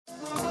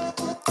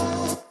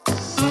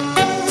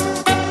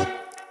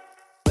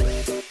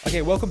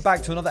Okay, welcome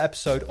back to another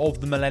episode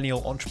of The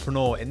Millennial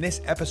Entrepreneur. In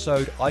this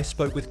episode, I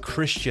spoke with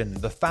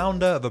Kristian, the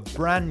founder of a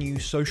brand new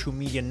social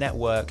media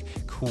network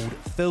called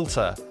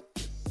Filter.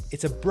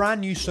 It's a brand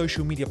new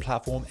social media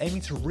platform aiming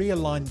to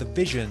realign the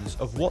visions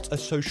of what a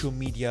social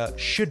media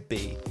should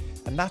be,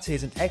 and that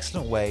is an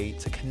excellent way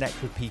to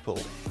connect with people,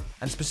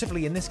 and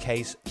specifically in this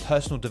case,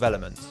 personal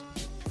development.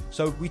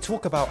 So we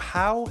talk about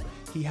how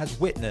he has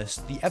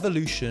witnessed the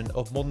evolution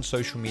of modern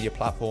social media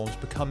platforms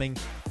becoming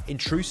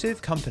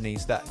intrusive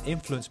companies that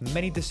influence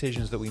many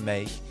decisions that we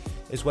make,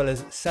 as well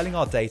as selling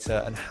our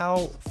data, and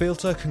how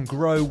Filter can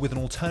grow with an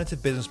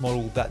alternative business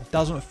model that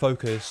doesn't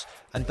focus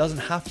and doesn't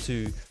have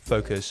to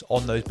focus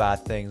on those bad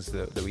things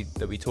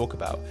that we talk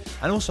about.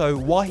 And also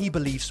why he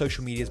believes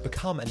social media has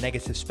become a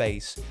negative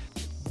space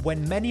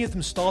when many of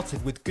them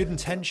started with good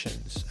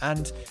intentions,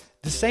 and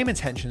the same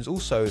intentions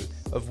also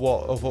of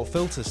what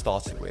Filter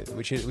started with,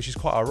 which is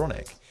quite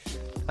ironic.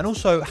 And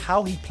also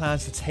how he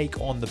plans to take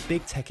on the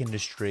big tech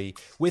industry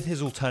with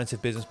his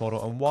alternative business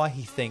model, and why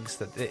he thinks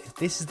that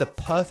this is the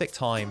perfect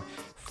time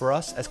for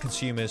us as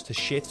consumers to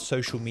shift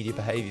social media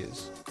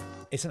behaviors.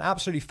 It's an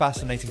absolutely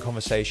fascinating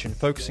conversation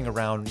focusing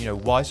around,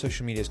 why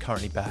social media is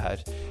currently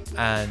bad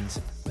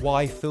and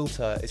why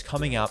Filter is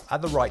coming up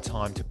at the right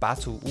time to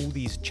battle all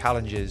these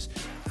challenges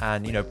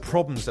and,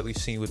 problems that we've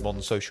seen with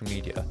modern social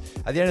media.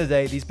 At the end of the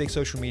day, these big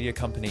social media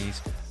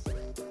companies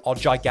are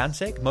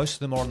gigantic. Most of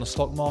them are on the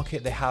stock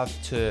market. They have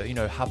to,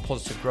 have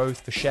positive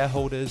growth for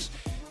shareholders.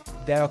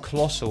 They are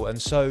colossal, and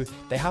so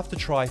they have to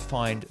try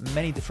find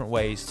many different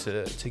ways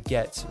to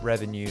get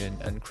revenue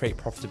and create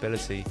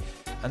profitability.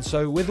 And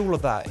so with all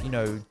of that,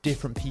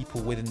 different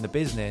people within the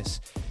business,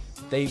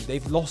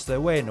 they've lost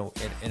their way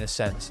in a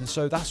sense. And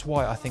so that's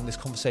why I think this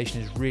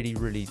conversation is really,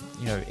 really,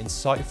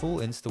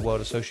 insightful into the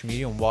world of social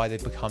media and why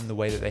they've become the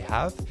way that they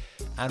have,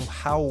 and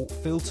how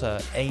Filter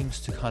aims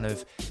to kind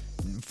of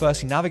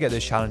firstly navigate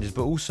those challenges,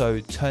 but also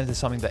turn into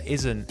something that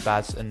isn't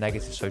bad and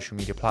negative social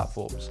media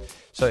platforms.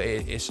 So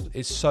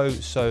it's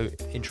so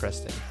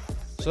interesting.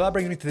 So that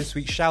brings me to this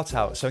week's shout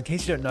out. So in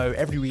case you don't know,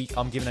 every week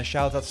I'm giving a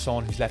shout out to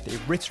someone who's left a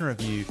written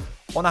review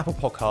on Apple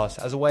Podcasts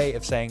as a way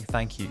of saying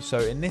thank you. So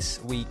in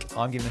this week,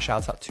 I'm giving a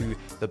shout out to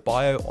the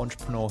Bio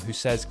Entrepreneur, who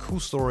says cool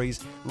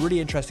stories, really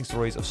interesting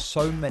stories of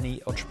so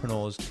many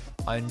entrepreneurs.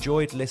 I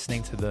enjoyed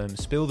listening to them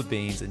spill the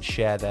beans and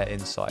share their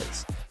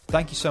insights.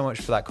 Thank you so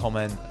much for that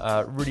comment.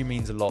 Really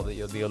means a lot that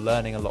you're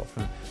learning a lot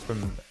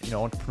from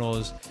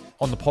entrepreneurs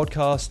on the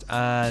podcast.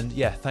 And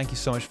yeah, thank you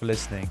so much for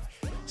listening.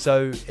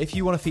 So if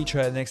you want to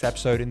feature the next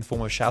episode in the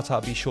form of a shout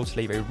out, be sure to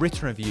leave a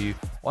written review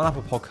on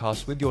Apple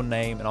Podcasts with your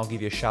name, and I'll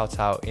give you a shout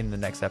out in the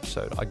next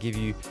episode. I give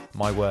you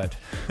my word.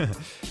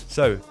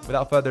 So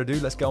without further ado,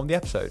 let's get on with the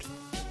episode.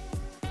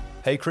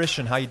 Hey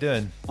Kristian, how you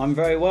doing? I'm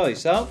very well.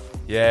 Yourself?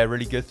 Yeah,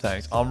 really good,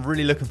 thanks. I'm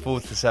really looking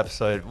forward to this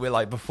episode.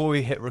 Before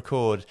we hit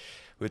record,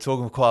 we were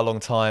talking for quite a long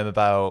time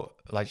about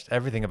just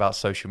everything about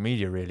social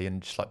media really,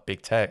 and just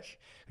big tech,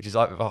 which is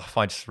I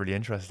find just really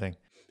interesting.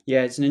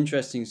 Yeah, it's an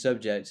interesting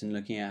subject, and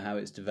looking at how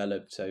it's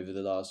developed over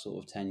the last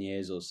sort of 10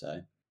 years or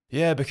so.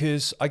 Yeah,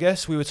 because I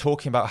guess we were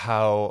talking about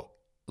how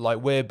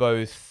we're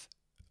both,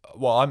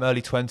 well, I'm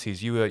early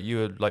 20s, you were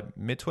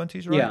mid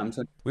 20s, right?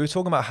 Yeah, we were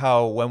talking about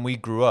how when we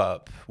grew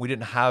up, we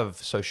didn't have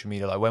social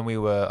media, when we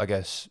were, I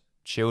guess,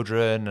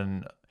 children,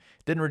 and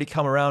didn't really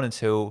come around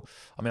until,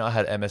 I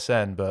had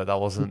MSN, but that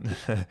wasn't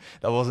that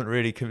wasn't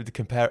really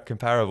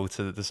comparable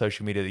to the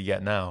social media that you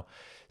get now.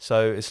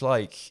 So it's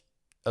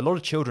a lot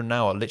of children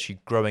now are literally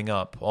growing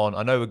up on,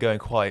 I know we're going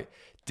quite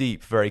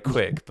deep very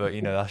quick, but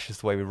that's just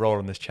the way we roll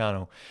on this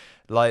channel.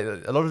 A lot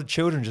of the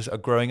children just are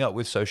growing up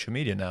with social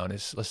media now, and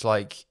it's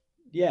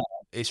yeah,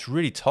 it's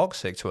really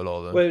toxic to a lot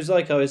of them. Well, it was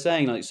like I was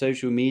saying,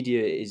 social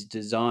media is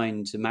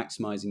designed to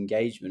maximize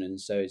engagement, and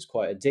so it's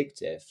quite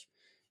addictive.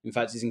 In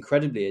fact, it's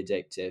incredibly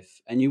addictive,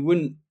 and you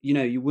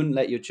wouldn't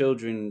let your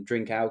children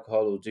drink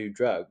alcohol or do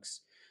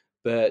drugs,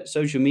 but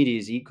social media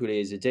is equally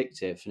as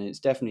addictive, and it's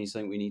definitely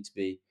something we need to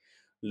be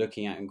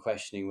looking at and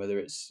questioning, whether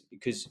it's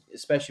because,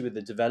 especially with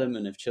the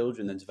development of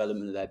children, the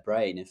development of their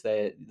brain, if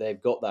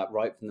they've got that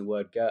right from the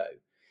word go,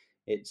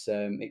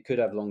 it could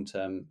have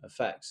long-term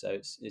effects. So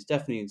it's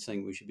definitely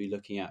something we should be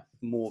looking at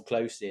more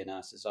closely in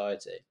our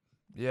society.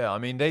 Yeah,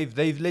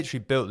 they've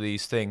literally built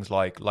these things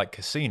like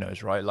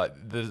casinos, right?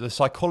 The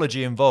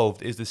psychology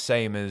involved is the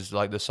same as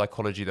the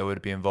psychology that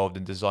would be involved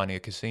in designing a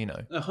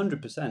casino.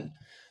 100%.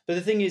 But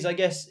the thing is, I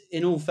guess,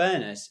 in all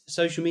fairness,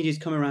 social media's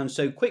come around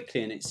so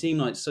quickly, and it seemed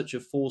like such a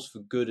force for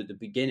good at the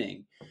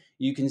beginning.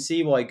 You can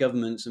see why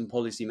governments and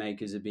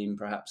policymakers have been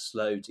perhaps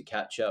slow to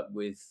catch up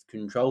with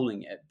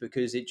controlling it,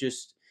 because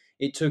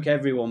it took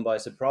everyone by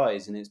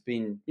surprise, and it's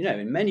been,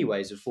 in many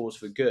ways a force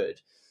for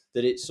good,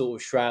 that it sort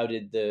of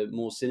shrouded the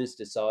more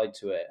sinister side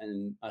to it.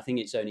 And I think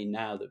it's only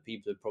now that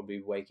people are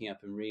probably waking up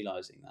and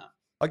realizing that.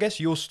 I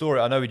guess your story,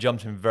 I know we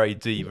jumped in very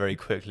deep very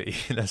quickly.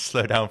 Let's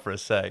slow down for a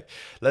sec.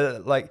 All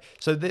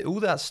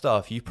that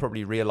stuff, you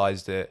probably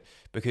realized it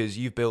because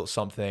you've built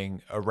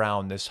something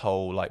around this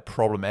whole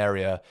problem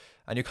area,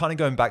 and you're kind of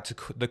going back to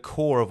the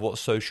core of what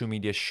social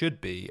media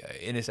should be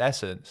in its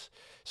essence.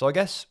 So I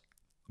guess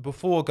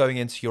Before going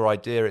into your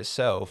idea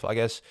itself, I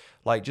guess,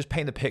 like, just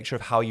paint the picture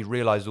of how you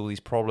realized all these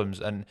problems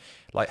and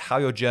like how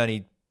your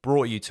journey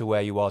brought you to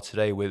where you are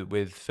today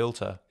with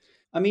Filter.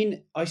 I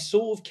mean, I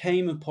sort of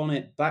came upon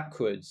it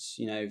backwards.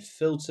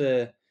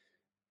 Filter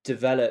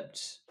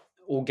developed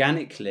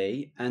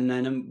organically, and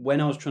then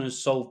when I was trying to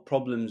solve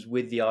problems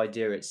with the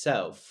idea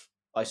itself,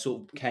 I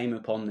sort of came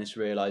upon this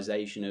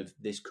realization of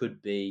this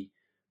could be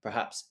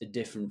perhaps a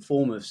different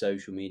form of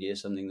social media,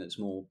 something that's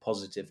more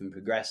positive and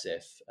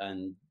progressive,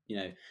 and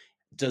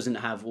doesn't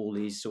have all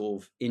these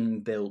sort of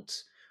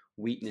inbuilt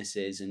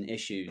weaknesses and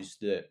issues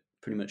that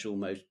pretty much all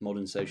most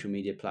modern social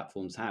media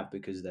platforms have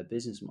because of their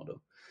business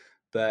model.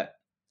 But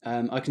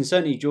I can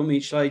certainly. Do you want me?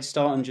 Shall I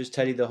start and just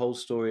tell you the whole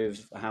story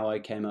of how I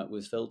came up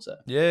with Filter?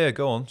 Yeah,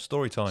 go on,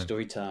 story time.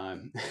 Story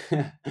time.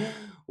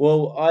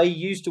 Well, I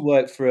used to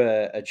work for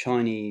a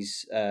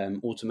Chinese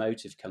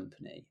automotive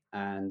company,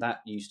 and that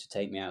used to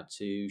take me out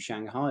to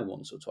Shanghai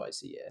once or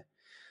twice a year.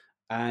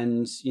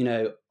 And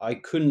I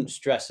couldn't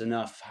stress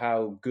enough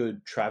how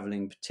good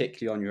traveling,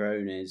 particularly on your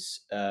own,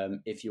 is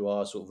if you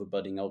are sort of a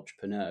budding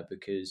entrepreneur,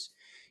 because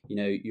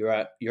you're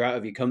out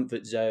of your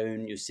comfort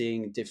zone, you're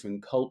seeing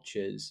different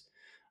cultures,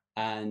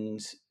 and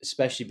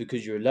especially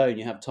because you're alone,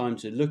 you have time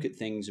to look at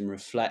things and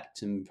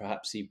reflect and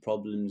perhaps see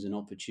problems and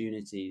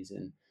opportunities.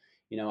 And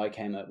I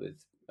came up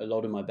with a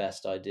lot of my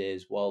best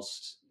ideas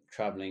whilst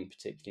traveling,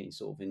 particularly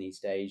sort of in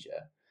East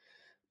Asia.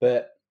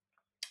 But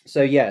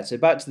so yeah, so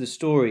back to the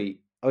story.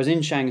 I was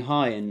in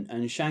Shanghai,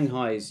 and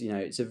Shanghai is,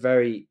 it's a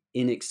very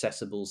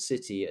inaccessible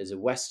city as a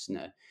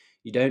Westerner.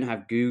 You don't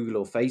have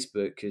Google or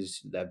Facebook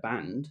because they're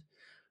banned,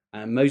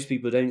 and most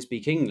people don't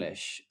speak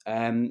English.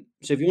 So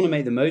if you want to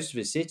make the most of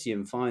a city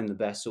and find the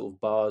best sort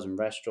of bars and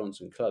restaurants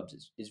and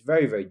clubs, it's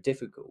very, very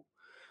difficult.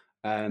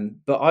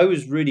 But I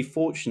was really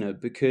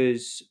fortunate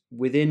because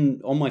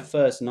on my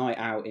first night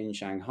out in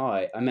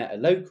Shanghai, I met a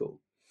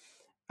local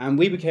and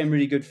we became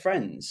really good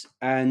friends.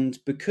 And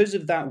because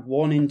of that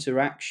one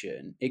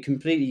interaction, it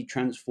completely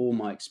transformed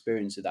my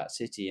experience of that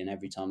city. And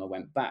every time I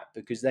went back,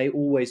 because they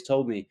always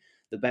told me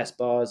the best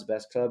bars, the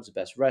best clubs, the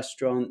best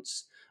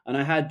restaurants. And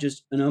I had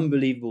just an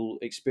unbelievable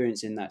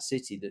experience in that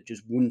city that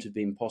just wouldn't have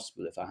been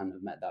possible if I hadn't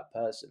have met that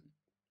person.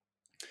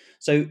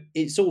 So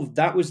it's sort of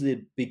that was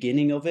the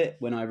beginning of it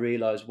when I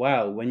realized,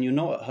 wow, when you're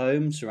not at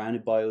home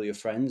surrounded by all your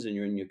friends and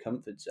you're in your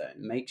comfort zone,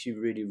 it makes you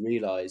really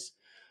realize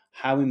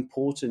how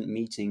important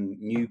meeting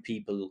new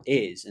people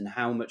is and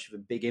how much of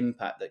a big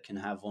impact that can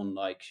have on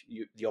like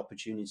the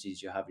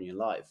opportunities you have in your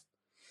life.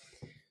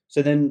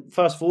 So then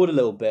fast forward a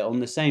little bit, on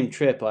the same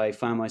trip I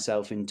found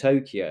myself in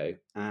Tokyo,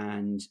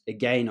 and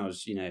again I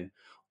was,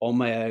 on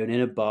my own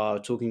in a bar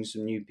talking to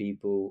some new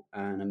people,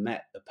 and I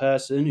met a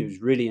person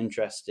who's really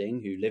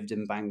interesting who lived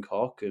in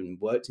Bangkok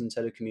and worked in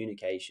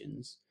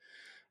telecommunications.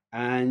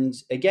 And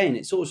again,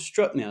 it sort of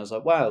struck me. I was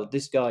like, wow,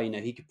 this guy,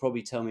 he could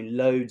probably tell me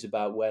loads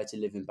about where to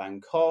live in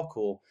Bangkok,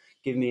 or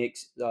give me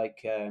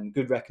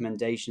good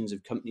recommendations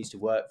of companies to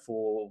work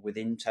for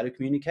within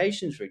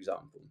telecommunications, for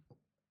example.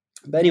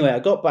 But anyway, I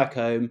got back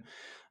home,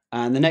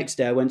 and the next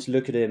day I went to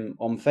look at him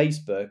on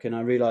Facebook, and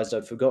I realized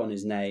I'd forgotten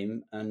his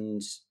name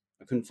and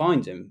I couldn't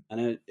find him.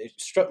 And it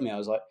struck me. I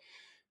was like,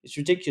 it's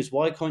ridiculous.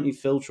 Why can't you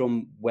filter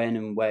on when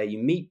and where you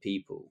meet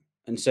people?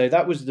 And so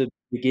that was the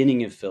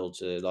beginning of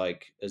Filter,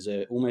 like as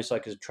a almost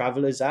like a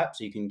traveler's app,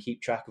 so you can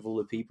keep track of all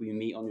the people you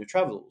meet on your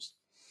travels.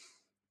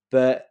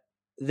 But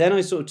then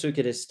I sort of took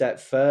it a step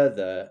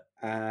further,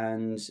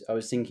 and I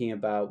was thinking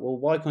about, well,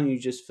 why can't you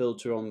just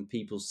filter on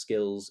people's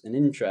skills and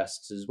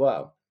interests as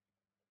well?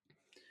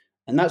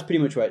 And that's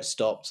pretty much where it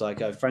stopped.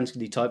 Like I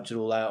frantically typed it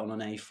all out on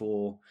an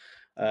A4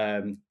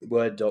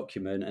 Word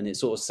document, and it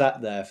sort of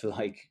sat there for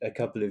like a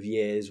couple of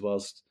years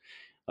whilst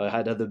I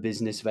had other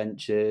business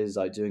ventures,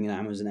 like doing an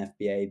Amazon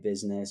FBA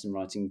business and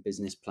writing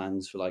business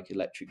plans for like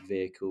electric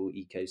vehicle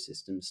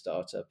ecosystem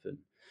startup and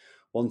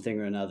one thing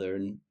or another.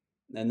 And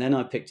then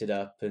I picked it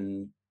up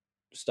and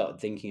started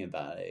thinking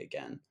about it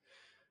again.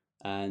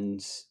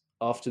 And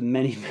after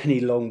many,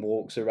 many long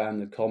walks around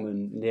the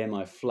common near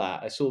my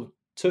flat, I sort of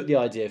took the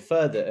idea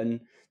further.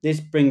 And this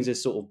brings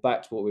us sort of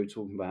back to what we were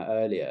talking about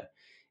earlier,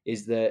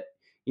 is that,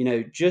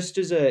 just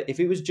if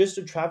it was just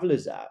a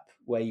traveler's app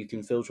where you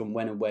can filter on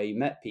when and where you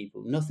met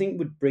people, nothing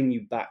would bring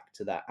you back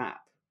to that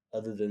app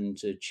other than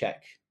to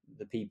check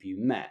the people you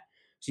met.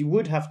 So you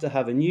would have to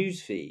have a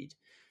news feed.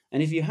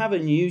 And if you have a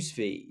news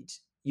feed,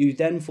 you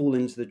then fall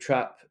into the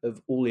trap of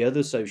all the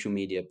other social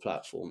media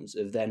platforms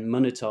of then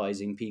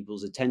monetizing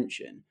people's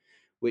attention,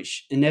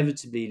 which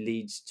inevitably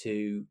leads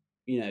to,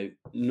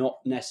 not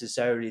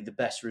necessarily the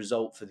best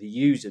result for the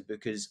user,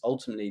 because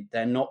ultimately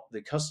they're not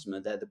the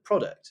customer, they're the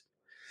product.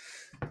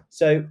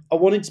 So I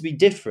wanted to be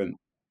different.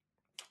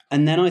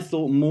 And then I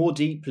thought more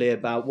deeply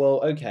about,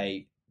 well,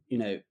 okay,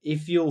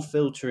 if you're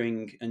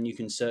filtering and you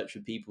can search for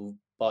people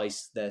by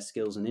their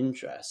skills and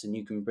interests, and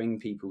you can bring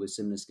people with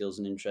similar skills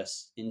and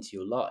interests into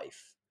your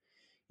life,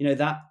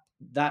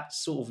 that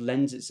sort of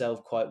lends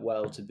itself quite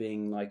well to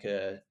being like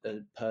a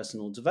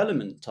personal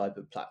development type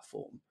of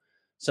platform,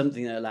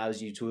 something that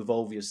allows you to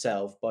evolve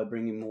yourself by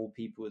bringing more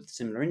people with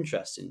similar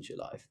interests into your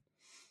life.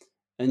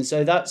 And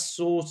so that's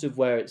sort of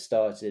where it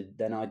started.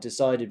 Then I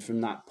decided from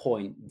that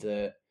point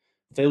that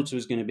Filter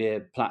was going to be a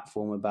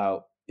platform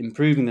about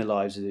improving the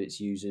lives of its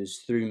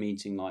users through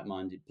meeting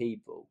like-minded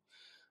people.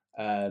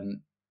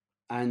 Um,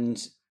 and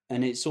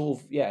it sort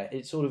of, yeah,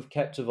 it sort of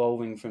kept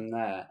evolving from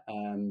there.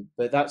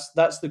 But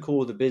that's the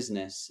core of the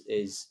business,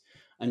 is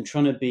and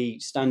trying to be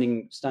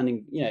standing.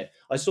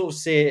 I sort of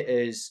see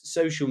it as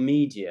social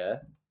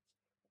media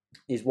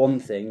is one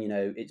thing,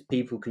 it's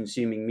people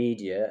consuming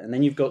media, and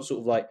then you've got sort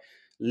of like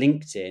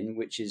LinkedIn,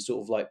 which is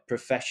sort of like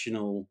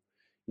professional.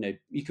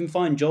 You can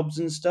find jobs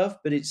and stuff,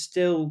 but it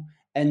still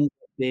ends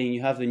up being,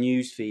 you have a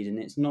news feed, and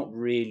it's not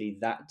really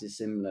that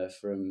dissimilar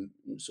from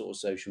sort of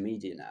social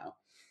media now.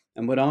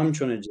 And what I'm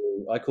trying to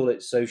do, I call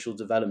it social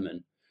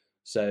development.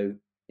 So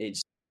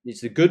it's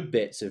it's the good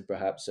bits of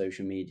perhaps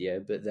social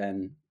media, but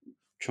then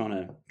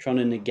trying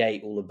to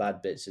negate all the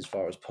bad bits as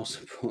far as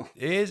possible.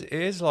 It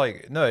is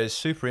like, no, it's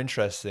super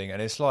interesting,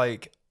 and it's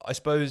like, I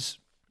suppose,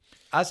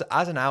 as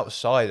an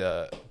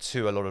outsider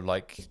to a lot of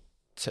like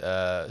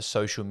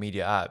social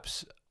media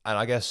apps, and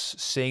I guess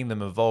seeing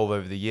them evolve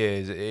over the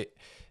years,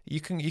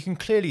 you can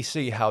clearly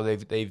see how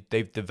they've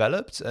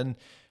developed, and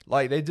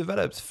like they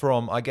developed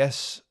from, I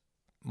guess,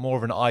 more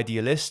of an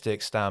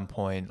idealistic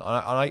standpoint.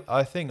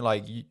 I think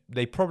like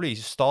they probably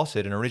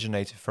started and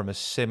originated from a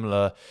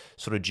similar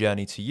sort of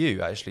journey to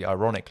you, actually,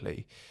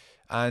 ironically.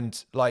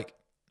 And like,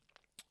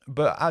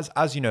 but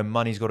as you know,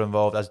 money's got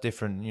involved, as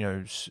different,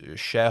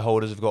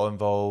 shareholders have got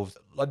involved,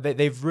 like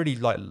they've really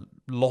like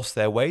lost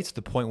their way to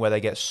the point where they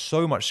get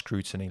so much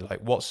scrutiny.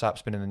 Like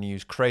WhatsApp's been in the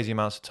news crazy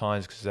amounts of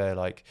times because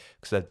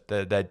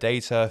their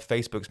data.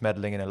 Facebook's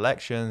meddling in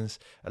elections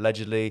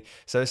allegedly.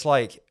 So it's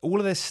like all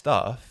of this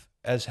stuff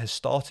has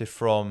started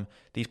from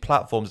these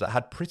platforms that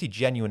had pretty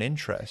genuine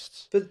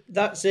interests. But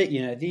that's it,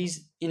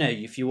 these,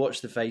 if you watch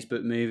the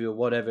Facebook movie or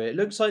whatever, it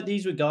looks like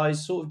these were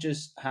guys sort of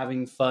just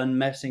having fun,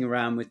 messing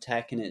around with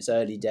tech in its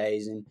early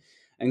days,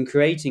 and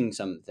creating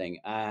something.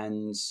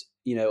 And,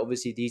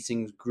 obviously these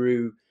things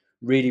grew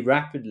really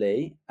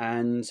rapidly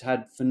and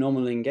had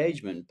phenomenal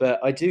engagement. But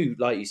I do,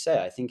 like you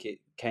say, I think it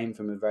came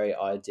from a very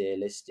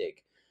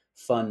idealistic,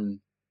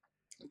 fun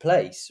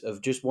place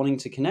of just wanting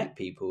to connect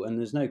people. And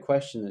there's no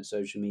question that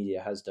social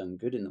media has done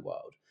good in the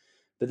world.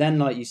 But then,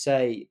 like you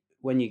say,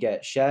 when you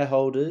get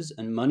shareholders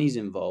and money's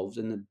involved,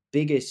 and the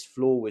biggest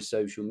flaw with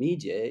social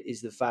media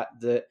is the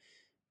fact that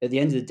at the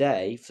end of the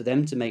day, for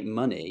them to make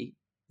money,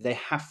 they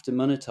have to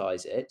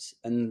monetize it.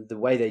 And the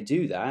way they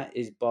do that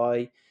is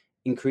by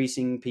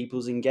increasing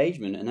people's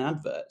engagement and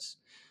adverts.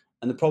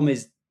 And the problem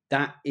is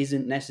that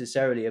isn't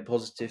necessarily a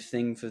positive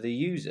thing for the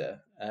user.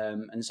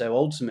 And so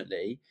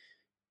ultimately,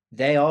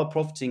 they are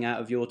profiting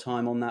out of your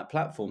time on that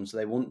platform, so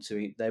they want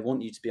you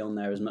to be on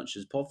there as much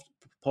as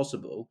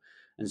possible,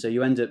 and so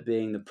you end up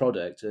being the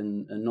product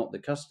and not the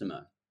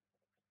customer.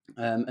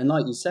 And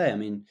like you say, I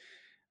mean,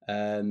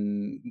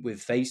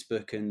 with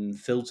Facebook and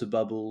filter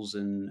bubbles,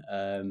 and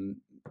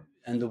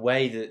the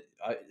way that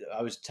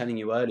I was telling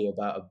you earlier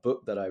about a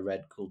book that I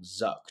read called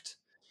Zucked,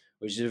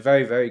 which is a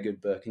very, very good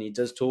book. And he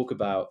does talk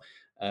about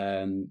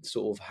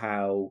sort of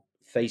how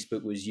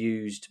Facebook was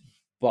used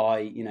by,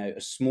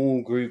 a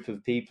small group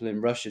of people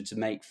in Russia to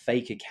make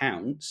fake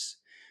accounts,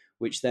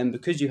 which then,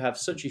 because you have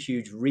such a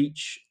huge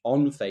reach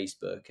on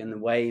Facebook, and the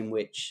way in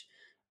which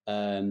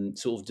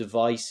sort of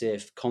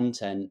divisive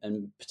content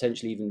and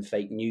potentially even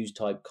fake news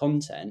type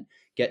content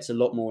gets a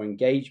lot more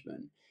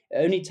engagement.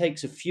 It only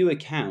takes a few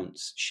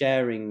accounts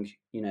sharing,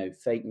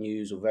 fake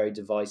news or very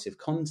divisive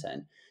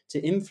content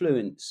to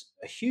influence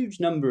a huge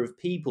number of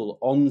people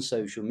on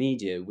social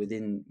media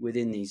within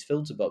these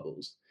filter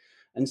bubbles.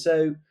 And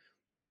so,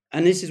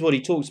 and this is what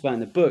he talks about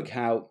in the book,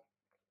 how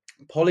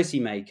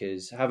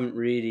policymakers haven't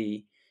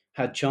really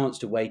had chance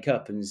to wake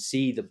up and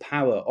see the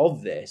power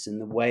of this and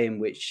the way in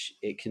which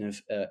it can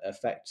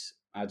affect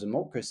our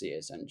democracy,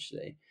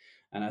 essentially.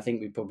 And I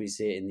think we probably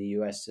see it in the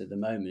US at the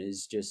moment,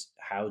 is just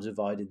how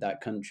divided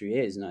that country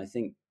is. And I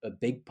think a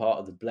big part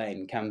of the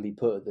blame can be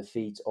put at the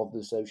feet of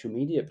the social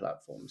media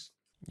platforms.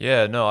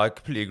 Yeah, no, I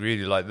completely agree with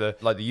you. Like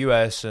the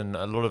US and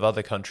a lot of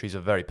other countries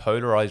are very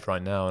polarized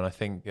right now, and I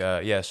think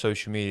yeah,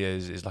 social media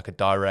is like a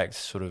direct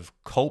sort of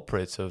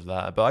culprit of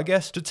that. But I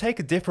guess to take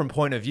a different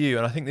point of view,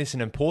 and I think this is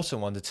an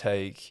important one to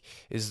take,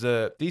 is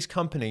that these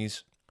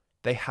companies,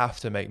 they have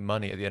to make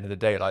money at the end of the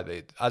day.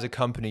 Like as a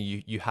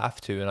company, you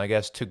have to, and I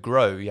guess to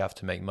grow, you have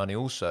to make money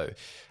also.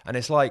 And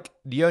it's like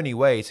the only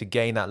way to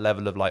gain that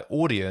level of like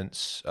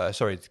audience,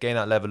 to gain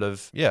that level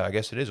of, yeah, I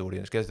guess it is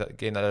audience,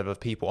 gain that level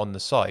of people on the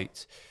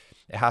site.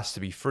 It has to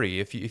be free.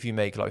 If you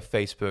make like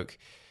Facebook,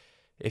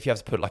 if you have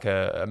to put like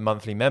a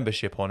monthly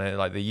membership on it,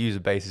 like the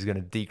user base is going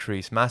to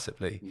decrease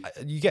massively.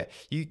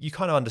 You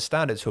kind of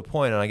understand it to a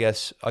point, and I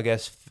guess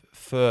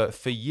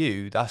for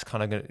you that's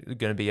kind of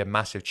going to be a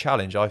massive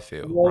challenge, I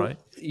feel, right?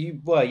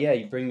 Yeah,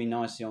 you bring me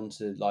nicely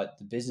onto like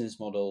the business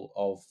model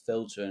of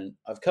Filter, and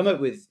I've come up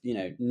with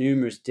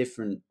numerous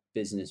different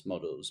business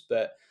models,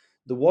 but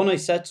the one I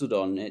settled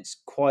on, it's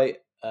quite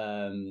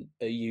a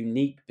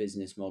unique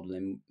business model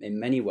in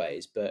many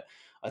ways, but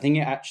I think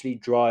it actually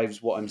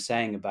drives what I'm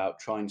saying about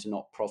trying to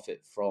not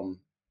profit from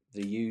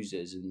the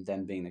users and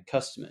them being the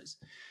customers.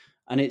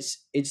 And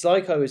it's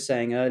like I was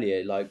saying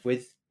earlier, like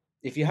with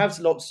if you have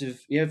lots of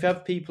if you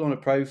have people on a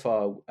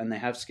profile and they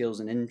have skills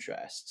and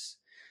interests,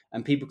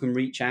 and people can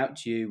reach out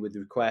to you with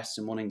requests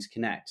and wanting to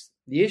connect.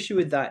 The issue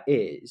with that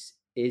is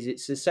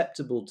it's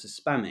susceptible to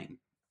spamming.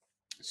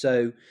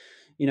 So,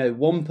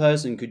 one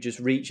person could just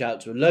reach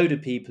out to a load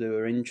of people who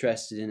are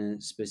interested in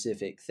a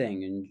specific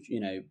thing,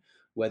 and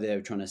whether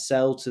they're trying to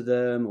sell to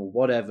them or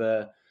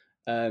whatever,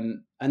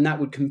 and that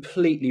would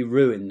completely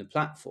ruin the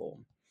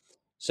platform.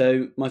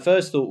 So my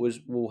first thought was,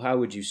 well, how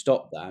would you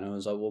stop that? And I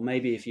was like, well,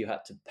 maybe if you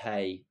had to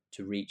pay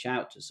to reach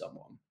out to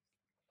someone.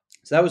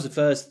 So that was the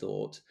first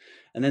thought.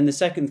 And then the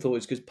second thought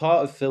is because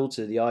part of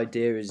Filter, the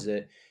idea is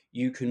that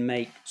you can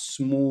make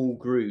small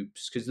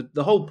groups, because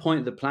the whole point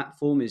of the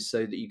platform is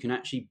so that you can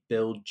actually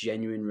build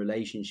genuine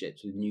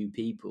relationships with new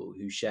people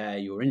who share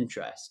your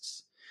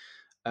interests.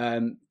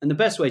 And the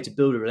best way to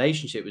build a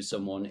relationship with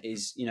someone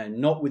is,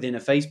 not within a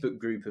Facebook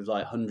group of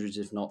like hundreds,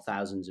 if not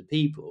thousands of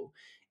people,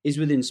 is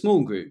within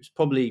small groups,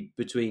 probably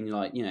between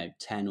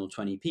 10 or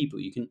 20 people.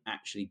 You can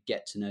actually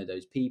get to know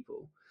those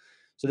people.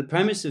 So the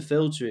premise of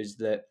Filter is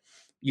that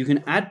you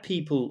can add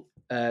people,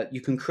 you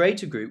can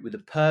create a group with a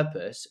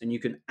purpose, and you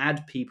can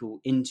add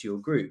people into your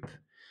group.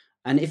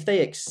 And if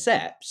they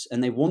accept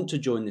and they want to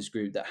join this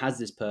group that has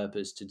this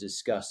purpose to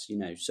discuss,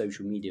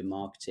 social media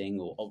marketing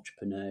or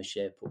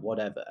entrepreneurship or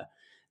whatever,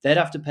 they'd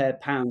have to pay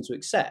 £1 to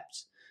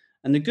accept.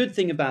 And the good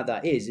thing about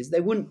that is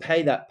they wouldn't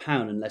pay that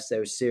 £1 unless they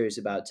were serious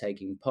about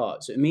taking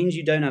part. So it means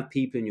you don't have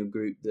people in your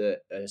group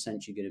that are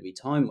essentially going to be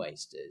time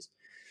wasters.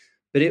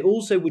 But it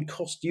also would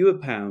cost you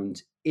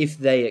 £1 if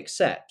they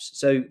accept.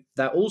 So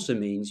that also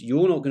means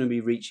you're not going to be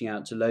reaching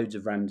out to loads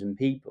of random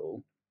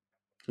people.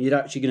 You're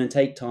actually going to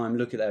take time,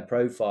 look at their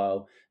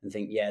profile and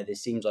think, yeah,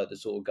 this seems like the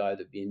sort of guy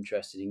that'd be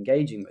interested in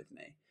engaging with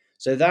me.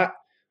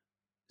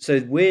 So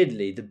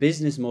weirdly, the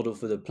business model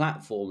for the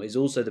platform is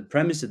also the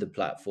premise of the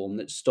platform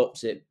that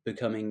stops it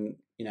becoming,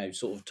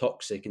 sort of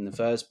toxic in the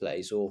first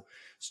place, or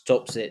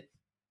stops it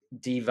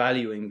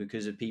devaluing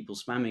because of people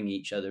spamming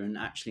each other, and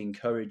actually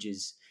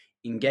encourages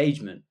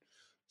engagement.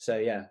 So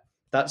yeah,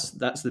 that's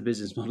the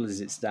business model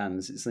as it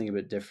stands. It's something a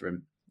bit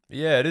different.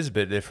 Yeah, it is a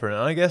bit different.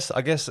 And I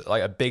guess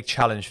like a big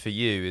challenge for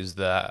you is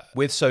that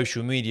with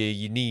social media,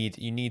 you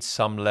need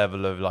some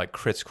level of like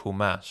critical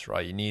mass,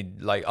 right? You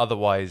need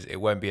otherwise it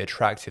won't be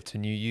attractive to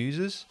new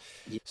users.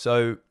 Yeah.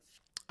 So,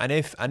 and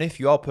if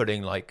you are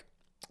putting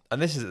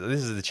and this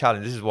is the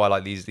challenge. This is why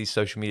these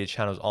social media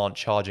channels aren't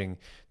charging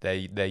their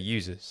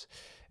users.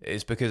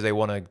 It's because they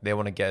want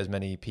to get as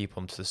many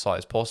people onto the site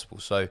as possible.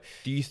 So,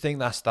 do you think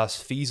that's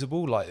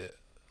feasible?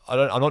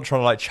 I'm not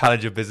trying to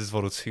challenge your business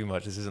model too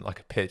much. This isn't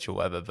like a pitch or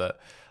whatever, but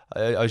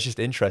I was just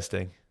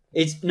interesting.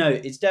 It's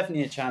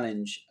definitely a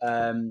challenge.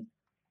 And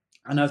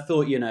I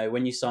thought,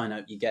 when you sign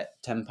up, you get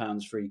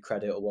 £10 free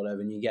credit or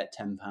whatever, and you get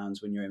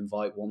 £10 when you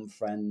invite one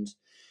friend.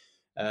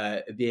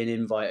 It'd be an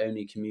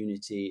invite-only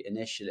community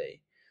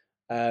initially.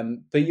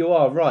 But you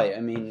are right.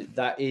 I mean,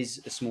 that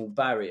is a small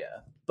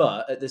barrier.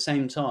 But at the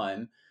same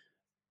time,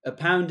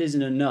 £1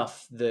 isn't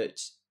enough. That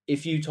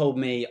if you told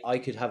me I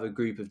could have a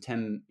group of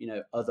 10,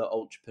 other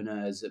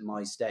entrepreneurs at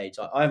my stage,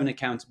 I have an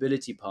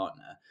accountability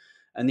partner,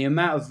 and the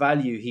amount of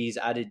value he's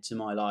added to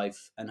my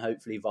life, and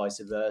hopefully vice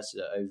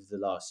versa, over the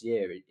last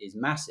year is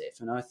massive.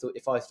 And I thought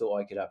if I thought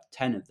I could have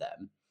 10 of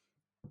them,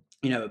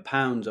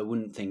 £1 I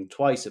wouldn't think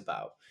twice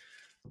about.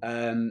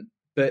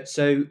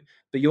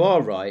 But you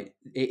are right.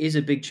 It is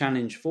a big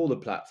challenge for the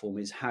platform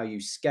is how you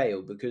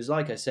scale, because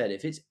like I said,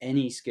 if it's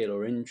any skill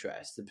or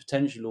interest, the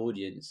potential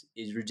audience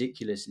is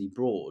ridiculously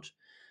broad.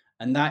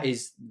 And that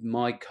is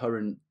my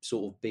current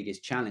sort of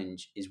biggest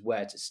challenge, is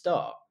where to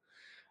start.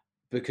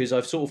 Because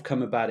I've sort of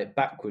come about it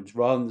backwards.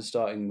 Rather than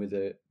starting with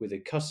a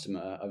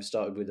customer, I've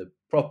started with a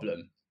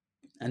problem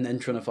and then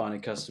trying to find a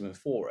customer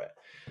for it.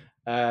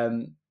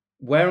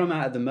 Where I'm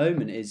at the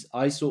moment is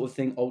I sort of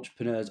think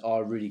entrepreneurs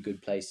are a really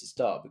good place to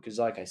start, because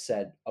like I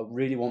said, I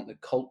really want the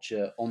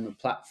culture on the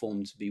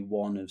platform to be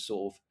one of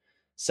sort of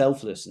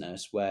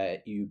selflessness, where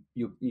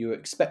you're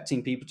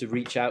expecting people to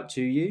reach out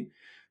to you,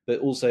 but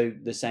also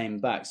the same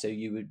back. So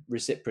you would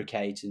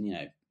reciprocate,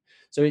 and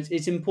so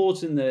it's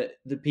important that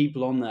the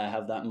people on there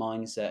have that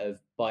mindset of,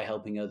 by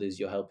helping others,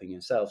 you're helping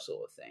yourself,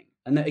 sort of thing.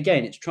 And that,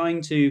 again, it's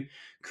trying to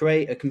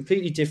create a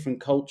completely different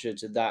culture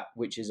to that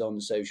which is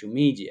on social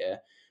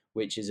media,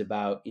 which is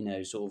about,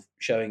 sort of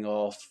showing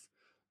off,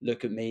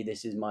 look at me,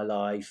 this is my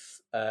life,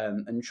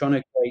 and trying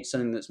to create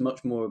something that's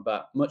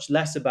much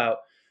less about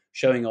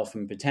showing off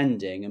and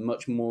pretending, and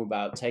much more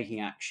about taking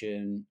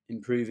action,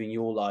 improving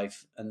your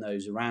life and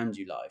those around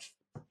you life.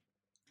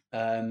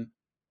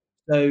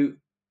 So,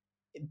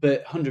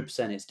 but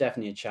 100%, it's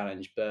definitely a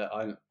challenge. But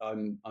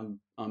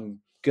I'm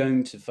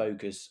going to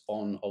focus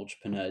on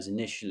entrepreneurs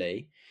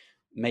initially,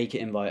 make it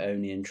invite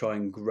only, and try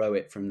and grow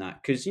it from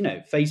that. Because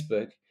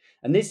Facebook,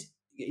 and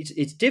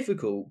it's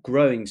difficult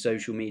growing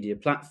social media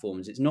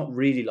platforms. It's not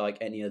really like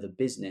any other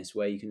business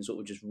where you can sort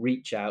of just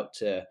reach out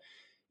to,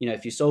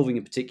 if you're solving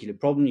a particular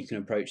problem, you can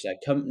approach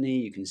that company,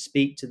 you can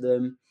speak to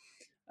them,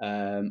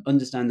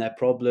 understand their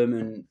problem,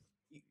 and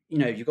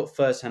you've got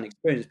first-hand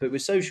experience. But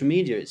with social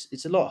media,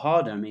 it's a lot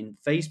harder. I mean,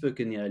 Facebook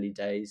in the early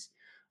days,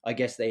 I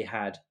guess they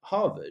had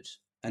Harvard,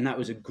 and that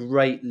was a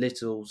great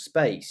little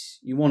space.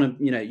 You want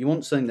to, you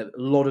want something that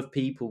a lot of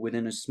people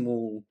within a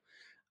small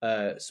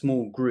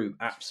group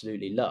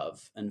absolutely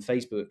love. And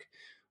Facebook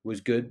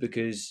was good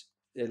because,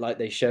 like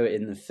they show it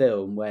in the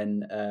film,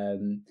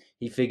 when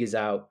he figures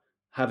out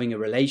having a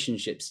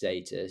relationship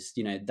status,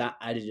 that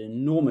added an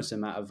enormous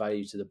amount of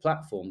value to the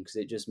platform, because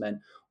it just meant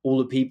all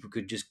the people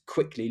could just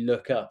quickly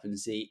look up and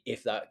see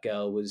if that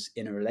girl was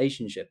in a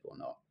relationship or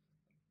not.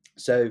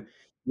 So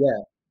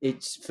yeah,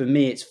 for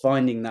me, it's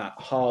finding that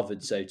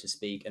Harvard, so to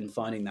speak, and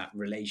finding that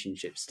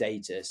relationship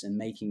status and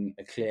making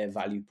a clear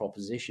value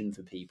proposition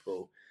for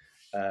people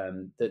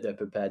that they're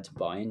prepared to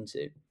buy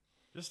into.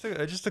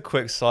 Just a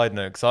quick side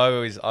note, because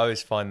I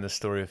always find the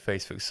story of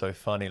Facebook so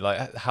funny,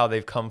 like how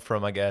they've come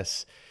from, I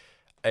guess,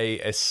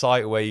 a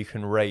site where you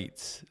can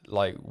rate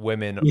like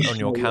women on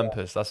your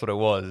campus, that's what it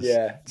was,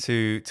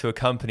 to a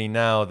company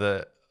now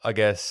that I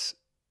guess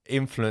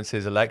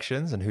influences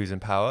elections and who's in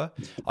power.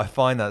 I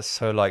find that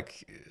so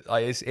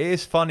it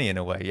is funny in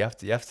a way. You have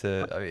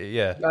to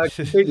yeah. I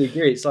completely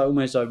agree. It's like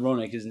almost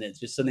ironic, isn't it?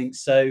 Just something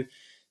so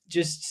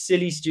just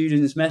silly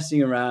students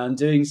messing around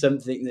doing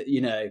something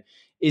that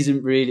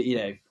isn't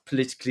really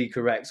politically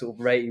correct, sort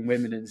of rating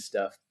women and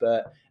stuff,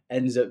 but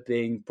ends up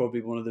being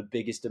probably one of the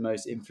biggest and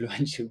most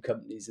influential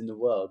companies in the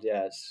world.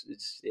 Yeah,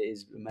 it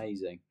is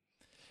amazing.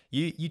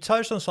 You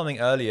touched on something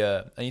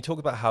earlier, and you talk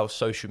about how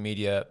social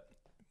media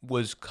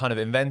was kind of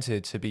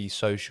invented to be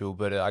social,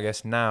 but I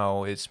guess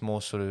now it's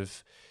more sort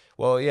of,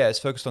 it's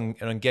focused on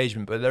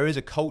engagement, but there is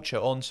a culture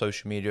on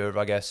social media of,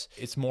 I guess,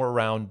 it's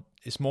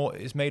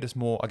made us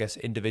more, I guess,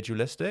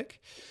 individualistic.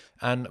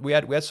 And we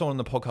had someone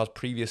on the podcast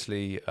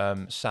previously,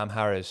 Sam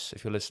Harris,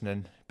 if you're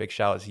listening, big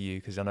shout out to you,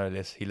 because I know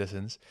he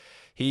listens.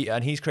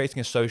 He's creating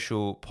a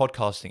social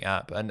podcasting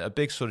app, and a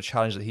big sort of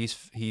challenge that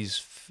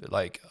he's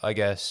like, I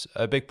guess,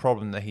 a big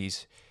problem that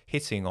he's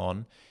hitting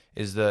on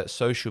is that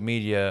social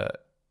media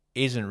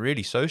isn't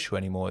really social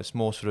anymore. It's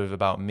more sort of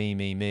about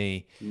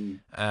me,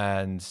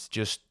 and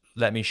just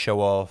let me show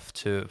off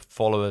to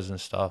followers and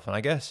stuff. And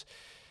I guess,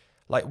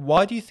 like,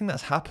 why do you think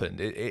that's happened?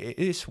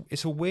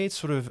 It's a weird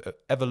sort of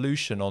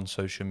evolution on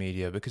social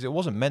media, because it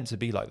wasn't meant to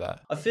be like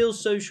that. I feel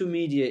social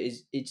media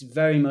it's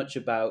very much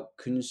about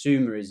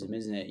consumerism,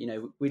 isn't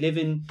it? We live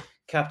in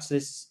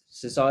capitalist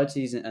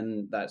societies,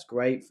 and that's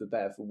great, for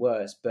better, for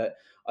worse. But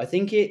I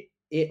think it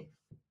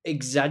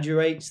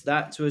exaggerates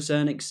that to a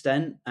certain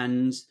extent.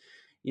 And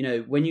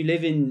when you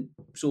live in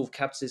sort of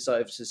capitalist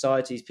side of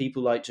societies,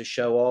 people like to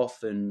show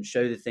off and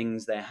show the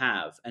things they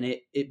have, and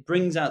it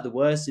brings out the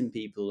worst in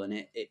people, and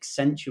it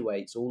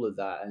accentuates all of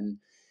that. And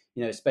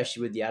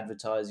especially with the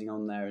advertising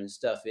on there and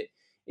stuff,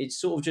 it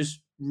sort of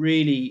just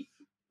really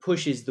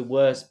pushes the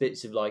worst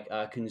bits of like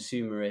our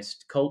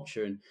consumerist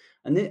culture.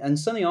 And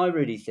something I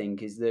really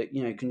think is that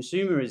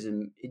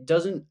consumerism, it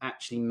doesn't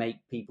actually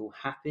make people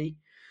happy.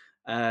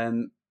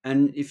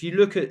 And if you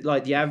look at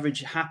like the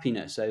average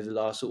happiness over the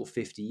last sort of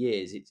 50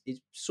 years,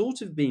 it's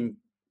sort of been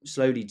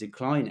slowly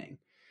declining.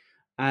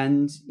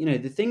 And,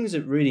 the things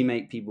that really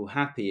make people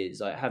happy is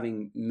like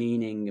having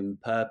meaning and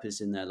purpose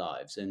in their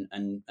lives,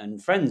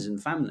 and friends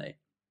and family.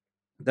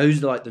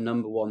 Those are like the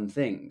number one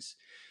things.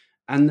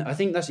 And I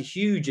think that's a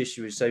huge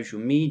issue with social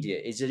media,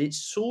 is that it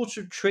sort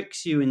of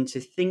tricks you into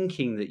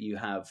thinking that you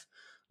have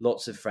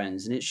lots of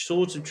friends, and it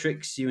sort of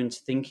tricks you into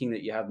thinking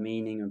that you have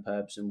meaning and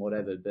purpose and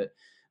whatever, but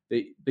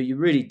you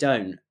really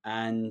don't.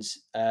 And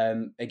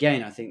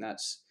again, I think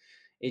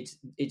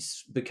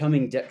it's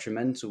becoming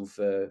detrimental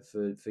for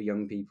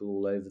young people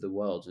all over the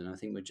world, and I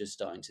think we're just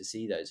starting to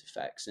see those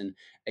effects. And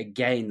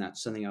again,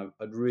 that's something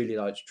I'd really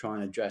like to try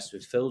and address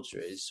with Filter,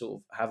 is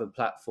sort of have a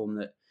platform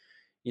that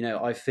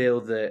I feel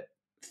that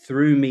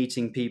through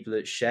meeting people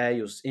that share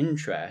your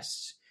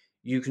interests,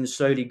 you can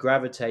slowly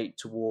gravitate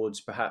towards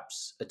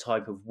perhaps a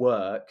type of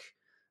work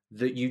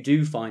that you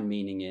do find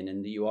meaning in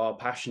and that you are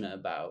passionate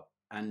about.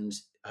 And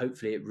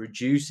hopefully it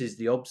reduces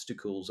the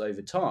obstacles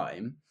over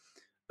time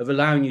of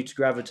allowing you to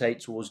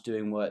gravitate towards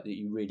doing work that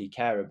you really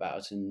care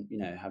about, and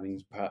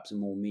having perhaps a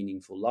more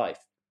meaningful life.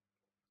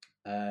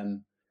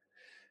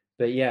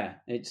 But yeah,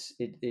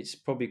 it's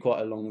probably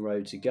quite a long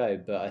road to go,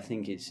 but I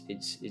think it's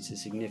a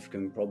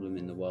significant problem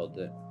in the world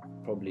that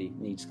probably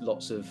needs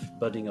lots of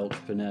budding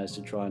entrepreneurs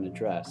to try and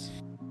address.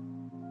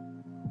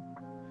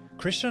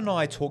 Kristian and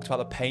I talked about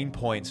the pain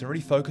points and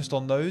really focused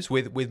on those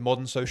with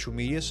modern social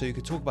media. So you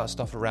could talk about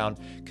stuff around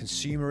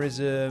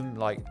consumerism,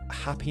 like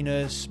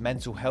happiness,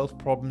 mental health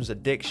problems,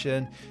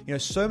 addiction,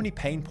 so many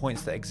pain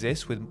points that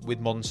exist with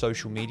modern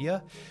social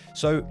media.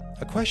 So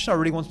a question I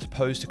really wanted to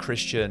pose to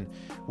Kristian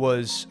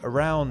was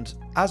around,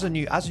 as a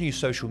new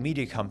social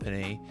media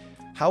company,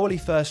 how will he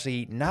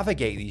firstly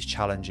navigate these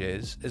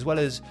challenges, as well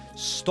as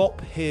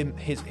stop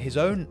his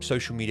own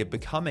social media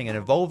becoming and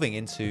evolving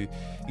into,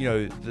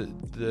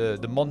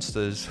 the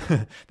monsters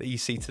that you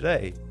see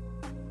today?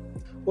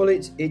 Well,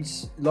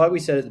 it's like we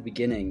said at the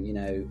beginning,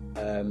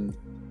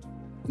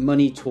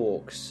 money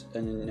talks,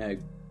 and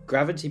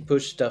gravity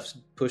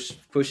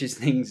pushes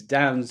things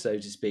down, so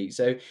to speak.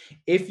 So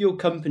if your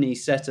company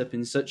is set up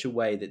in such a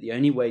way that the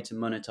only way to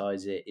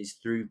monetize it is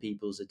through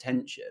people's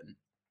attention,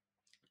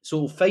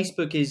 so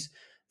Facebook is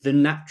the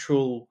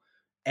natural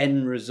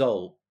end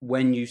result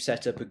when you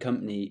set up a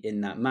company in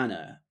that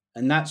manner.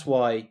 And that's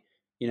why,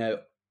 I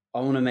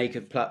want to make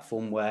a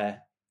platform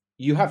where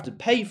you have to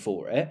pay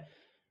for it,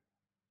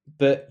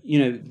 but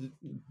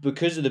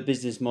because of the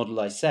business model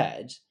I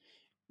said,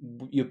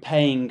 you're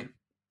paying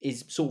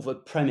is sort of a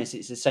premise.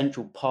 It's a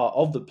central part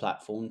of the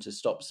platform to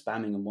stop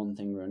spamming on one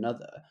thing or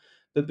another.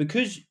 But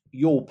because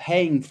you're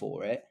paying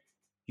for it,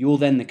 you're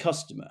then the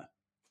customer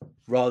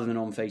rather than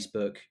on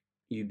Facebook,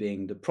 you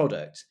being the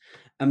product.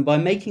 And by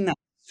making that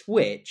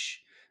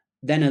switch,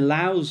 then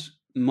allows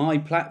my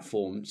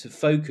platform to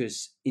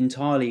focus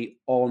entirely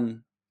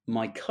on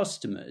my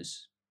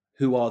customers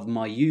who are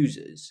my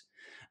users.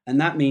 And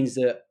that means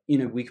that,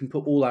 we can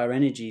put all our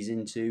energies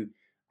into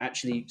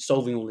actually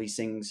solving all these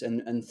things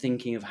and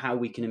thinking of how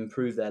we can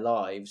improve their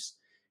lives,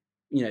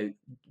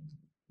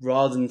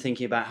 rather than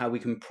thinking about how we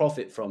can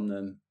profit from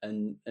them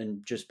and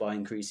just by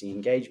increasing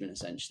engagement,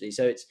 essentially.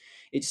 So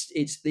it's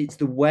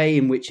the way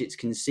in which it's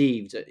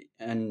conceived,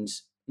 and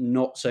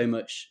not so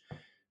much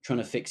trying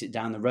to fix it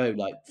down the road.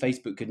 Like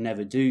Facebook could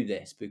never do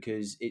this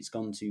because it's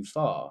gone too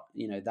far.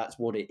 That's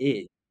what it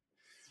is.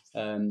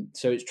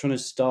 So it's trying to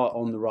start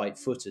on the right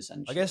foot,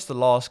 essentially. I guess the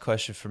last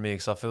question for me,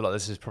 because I feel like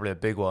this is probably a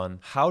big one.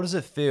 How does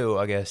it feel,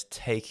 I guess,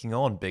 taking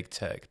on big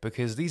tech?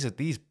 Because these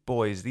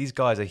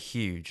guys are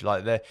huge.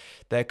 Like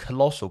they're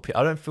colossal.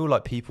 I don't feel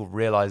like people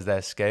realize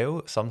their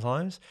scale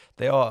sometimes.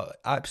 They are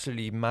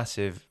absolutely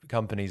massive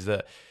companies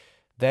that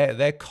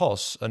their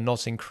costs are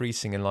not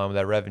increasing in line with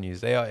their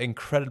revenues. They are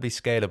incredibly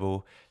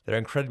scalable. They're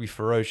incredibly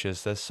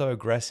ferocious. They're so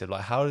aggressive.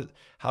 Like how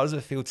does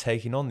it feel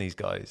taking on these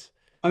guys?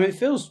 I mean, it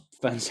feels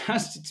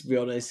fantastic, to be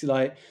honest.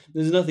 Like,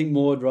 there's nothing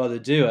more I'd rather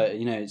do.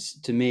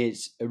 To me,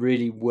 it's a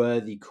really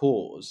worthy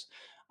cause,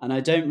 and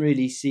I don't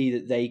really see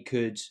that they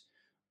could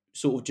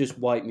sort of just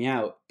wipe me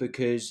out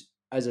because,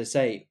 as I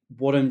say,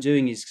 what I'm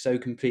doing is so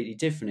completely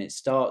different. It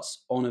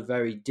starts on a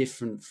very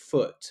different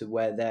foot to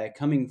where they're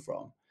coming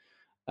from,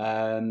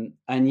 and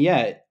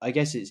yeah, I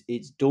guess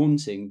it's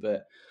daunting.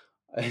 But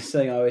it's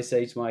something I always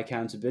say to my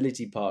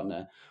accountability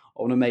partner: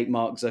 I want to make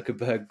Mark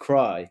Zuckerberg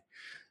cry.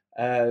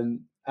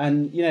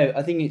 And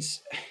I think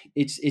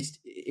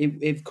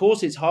of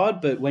course it's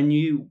hard, but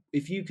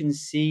if you can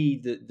see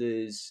that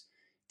there's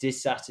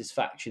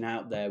dissatisfaction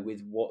out there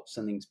with what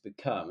something's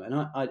become, and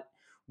I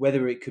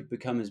whether it could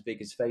become as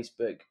big as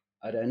Facebook,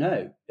 I don't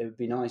know. It would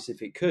be nice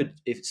if it could,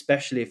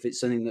 especially if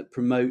it's something that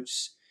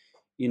promotes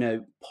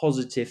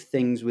positive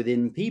things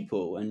within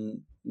people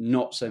and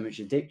not so much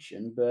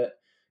addiction, but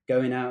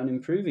going out and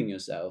improving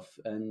yourself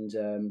and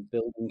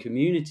building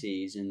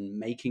communities and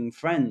making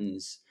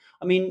friends.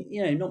 I mean,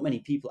 not many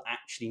people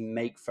actually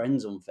make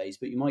friends on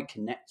Facebook. You might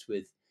connect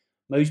with,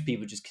 most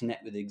people just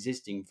connect with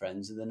existing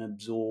friends and then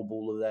absorb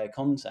all of their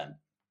content.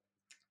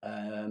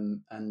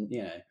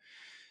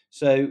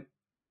 So,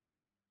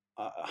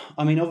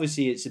 I mean,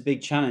 obviously it's a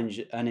big challenge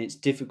and it's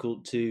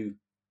difficult to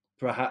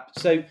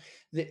perhaps,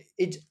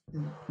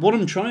 what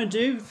I'm trying to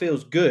do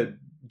feels good.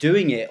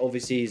 Doing it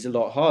obviously is a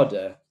lot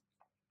harder.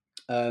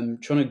 Trying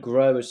to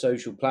grow a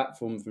social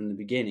platform from the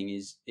beginning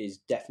is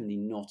definitely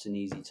not an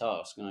easy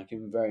task, and I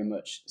can very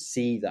much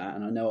see that.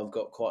 And I know I've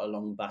got quite a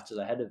long battle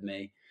ahead of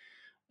me.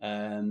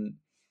 But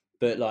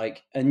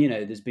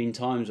there's been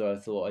times where I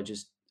thought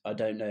I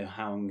don't know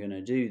how I'm going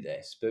to do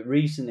this. But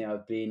recently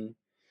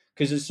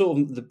because it's sort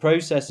of the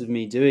process of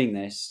me doing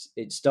this.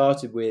 It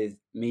started with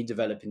me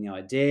developing the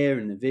idea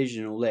and the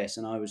vision, and all this,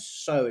 and I was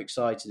so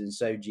excited and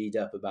so G'd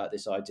up about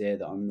this idea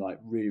that I'm like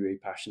really, really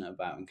passionate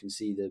about and can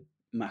see the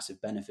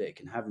massive benefit it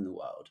can have in the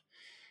world.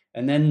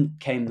 And then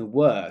came the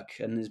work,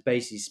 and there's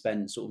basically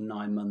spent sort of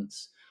 9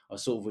 months. I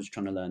sort of was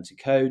trying to learn to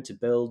code to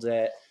build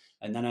it,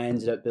 and then I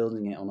ended up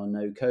building it on a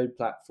no code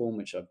platform,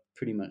 which I've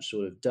pretty much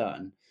sort of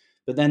done.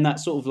 But then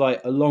that's sort of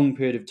like a long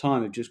period of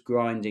time of just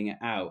grinding it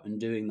out and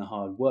doing the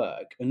hard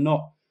work and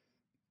not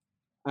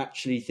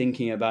actually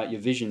thinking about your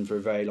vision for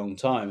a very long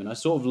time. And I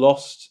sort of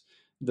lost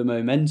the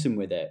momentum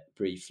with it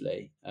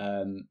briefly.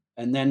 And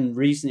then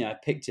recently I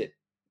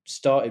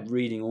started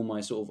reading all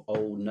my sort of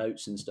old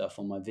notes and stuff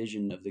on my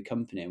vision of the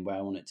company and where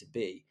I want it to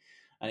be.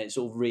 And it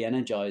sort of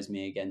re-energized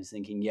me again,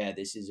 thinking, yeah,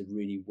 this is a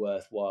really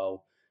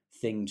worthwhile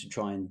thing to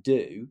try and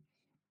do.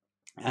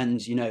 And,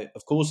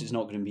 of course it's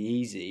not going to be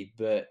easy,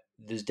 but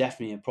there's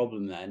definitely a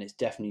problem there. And it's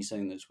definitely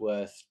something that's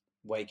worth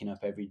waking up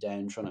every day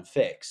and trying to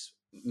fix.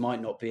 It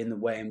might not be in the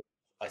way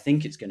I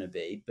think it's going to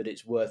be, but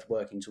it's worth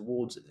working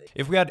towards it.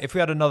 If we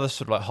had another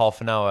sort of like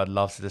half an hour, I'd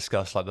love to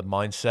discuss like the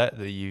mindset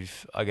that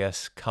you've, I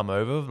guess, come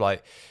over,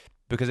 like,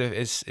 because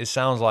it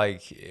sounds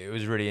like it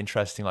was a really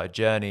interesting like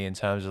journey in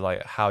terms of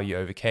like how you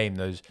overcame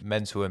those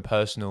mental and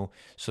personal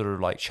sort of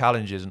like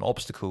challenges and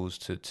obstacles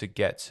to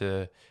get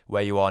to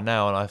where you are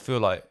now. And I feel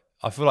like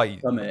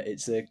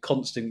it's a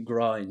constant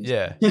grind.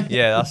 Yeah.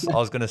 That's what I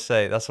was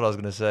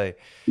gonna say.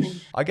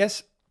 I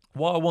guess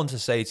What I want to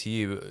say to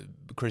you,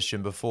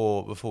 Kristian,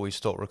 before we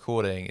stop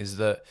recording, is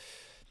that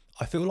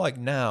I feel like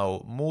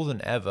now more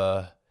than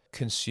ever,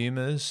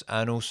 consumers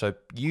and also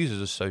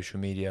users of social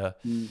media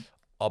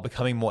are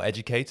becoming more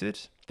educated.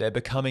 They're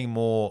becoming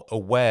more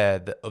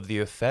aware of the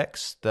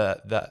effects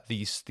that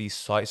these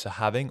sites are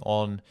having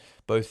on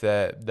both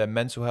their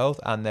mental health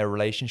and their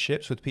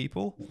relationships with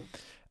people.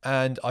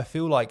 And I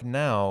feel like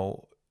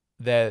now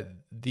the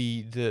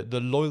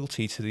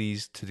loyalty to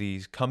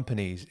these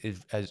companies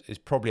is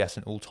probably at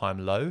an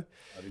all-time low,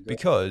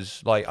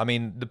 because like, I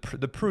mean,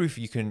 the proof,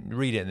 you can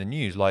read it in the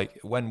news, like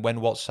when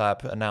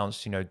WhatsApp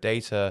announced,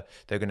 data,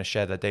 they're going to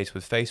share their data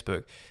with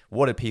Facebook,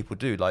 what did people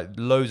do? Like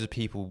loads of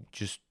people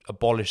just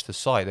abolished the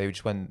site. They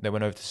went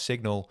over to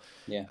Signal.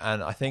 Yeah.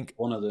 And I think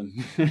one of them.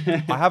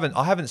 I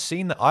haven't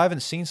seen that. I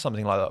haven't seen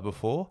something like that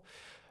before.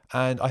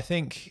 And I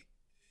think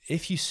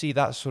if you see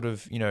that sort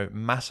of,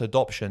 mass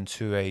adoption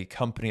to a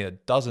company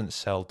that doesn't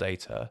sell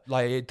data,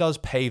 like, it does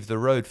pave the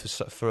road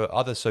for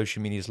other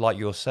social medias like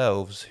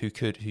yourselves who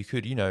could take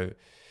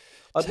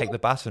the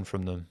baton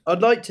from them.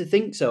 I'd like to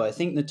think so. I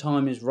think the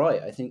time is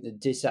right. I think the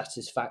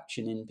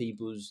dissatisfaction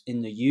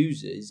in the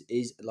users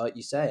is, like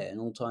you say, at an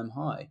all-time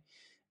high.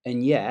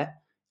 And yet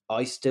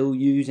I still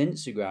use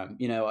Instagram.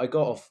 I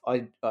got off,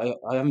 I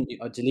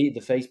deleted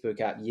the Facebook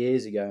app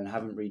years ago and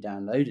haven't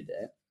re-downloaded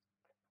it.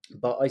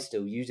 But I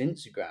still use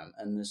Instagram,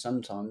 and there's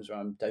sometimes where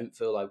I don't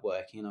feel like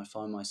working and I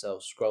find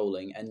myself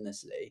scrolling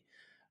endlessly,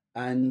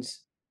 and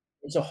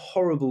it's a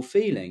horrible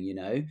feeling.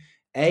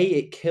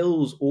 It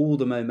kills all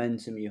the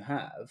momentum you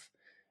have,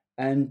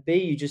 and B,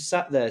 you just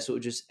sat there sort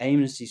of just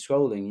aimlessly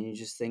scrolling, and you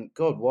just think,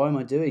 God, why am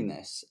I doing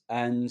this?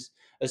 And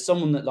as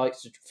someone that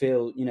likes to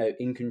feel,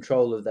 in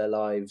control of their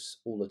lives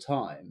all the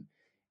time,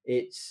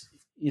 it's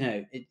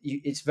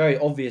it's very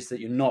obvious that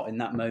you're not in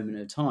that moment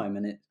of time,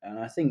 and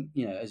I think,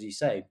 as you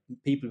say,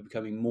 people are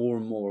becoming more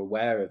and more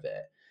aware of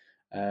it,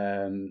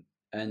 and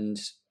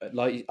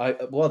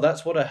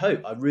that's what I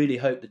hope. I really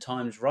hope the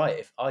time's right.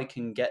 If I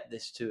can get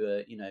this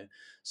to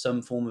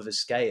some form of a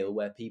scale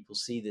where people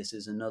see this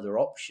as another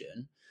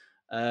option,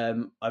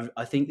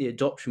 I think the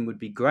adoption would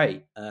be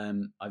great.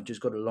 I've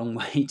just got a long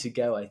way to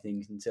go, I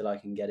think, until I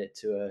can get it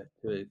to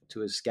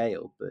a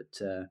scale,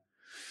 but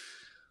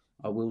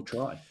I will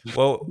try.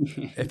 Well,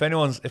 if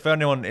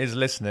anyone is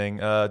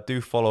listening,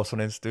 do follow us on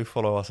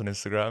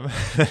Instagram.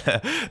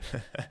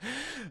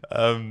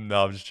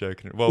 No, I'm just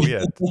joking. Well,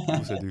 yeah,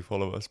 also do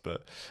follow us.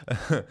 But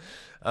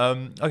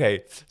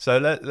okay,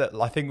 so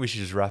I think we should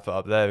just wrap it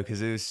up there,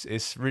 because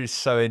it's really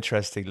so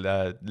interesting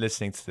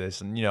listening to this,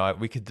 and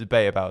we could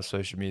debate about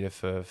social media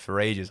for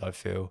ages, I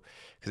feel,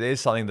 because it is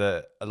something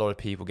that a lot of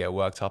people get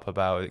worked up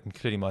about,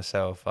 including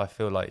myself. I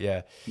feel like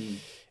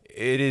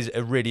it is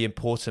a really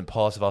important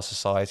part of our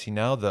society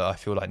now that I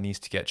feel like needs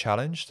to get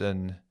challenged,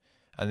 and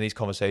these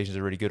conversations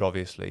are really good,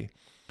 obviously.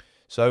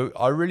 So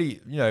I really,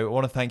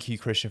 want to thank you,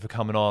 Kristian, for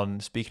coming on,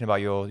 speaking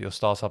about your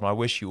startup, and I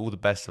wish you all the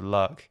best of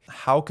luck.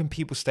 How can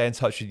people stay in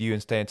touch with you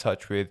and stay in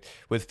touch with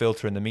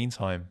Filter in the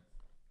meantime?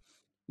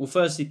 Well,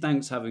 firstly,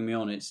 thanks for having me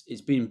on. It's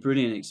been a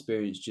brilliant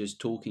experience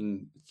just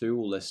talking through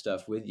all this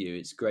stuff with you.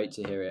 It's great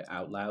to hear it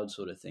out loud,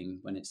 sort of thing,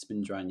 when it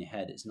spins around your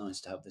head. It's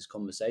nice to have this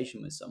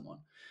conversation with someone.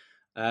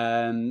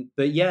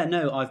 But yeah,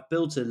 no, I've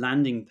built a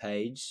landing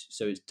page,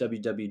 so it's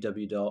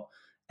www.fltr,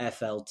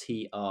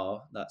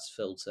 that's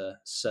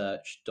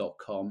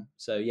filtersearch.com.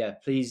 So yeah,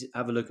 please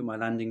have a look at my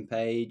landing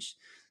page.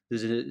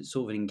 There's a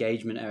sort of an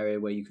engagement area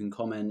where you can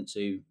comment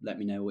to let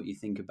me know what you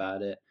think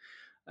about it.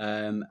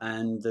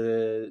 And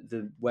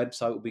the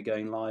website will be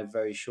going live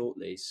very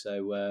shortly.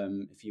 So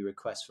if you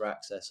request for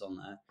access on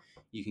there,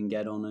 you can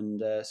get on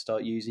and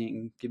start using it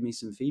and give me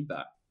some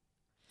feedback.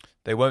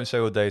 They won't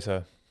sell your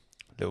data.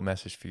 Little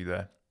message for you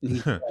there.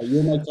 Yeah,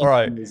 you're my customer, all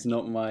right. It's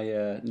not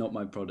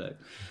my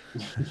product.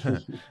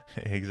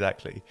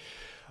 Exactly.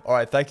 All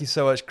right. Thank you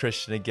so much,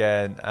 Kristian,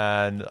 again,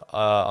 and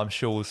I'm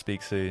sure we'll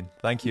speak soon.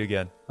 Thank you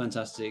again.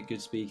 Fantastic.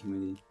 Good speaking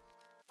with you.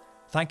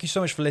 Thank you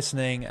so much for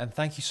listening, and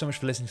thank you so much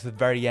for listening to the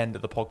very end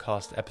of the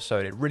podcast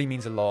episode. It really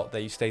means a lot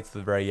that you stayed to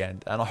the very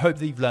end, and I hope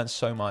that you've learned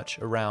so much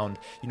around,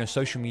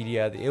 social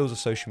media, the ills of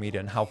social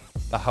media, and how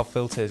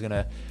Filter is going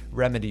to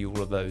remedy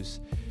all of those.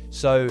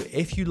 So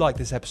if you like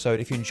this episode,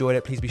 if you enjoyed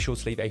it, please be sure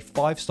to leave a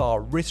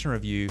 5-star written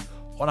review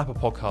on Apple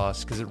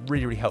Podcasts, because it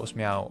really, really helps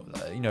me out,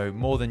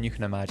 more than you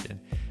can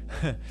imagine.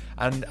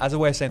 And as a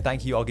way of saying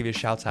thank you, I'll give you a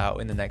shout out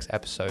in the next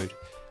episode.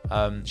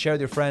 Share it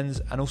with your friends,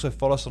 and also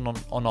follow us on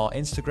our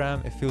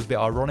Instagram. It feels a bit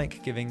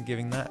ironic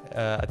giving that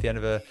at the end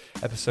of an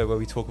episode where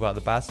we talk about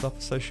the bad stuff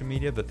of social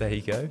media, but there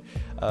you go.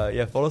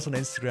 Follow us on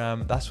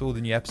Instagram. That's where all the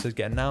new episodes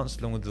get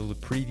announced, along with all the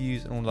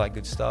previews and all that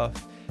good stuff.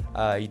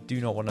 You do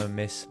not want to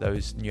miss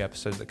those new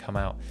episodes that come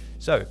out.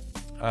 So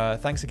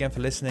thanks again for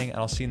listening, and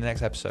I'll see you in the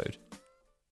next episode.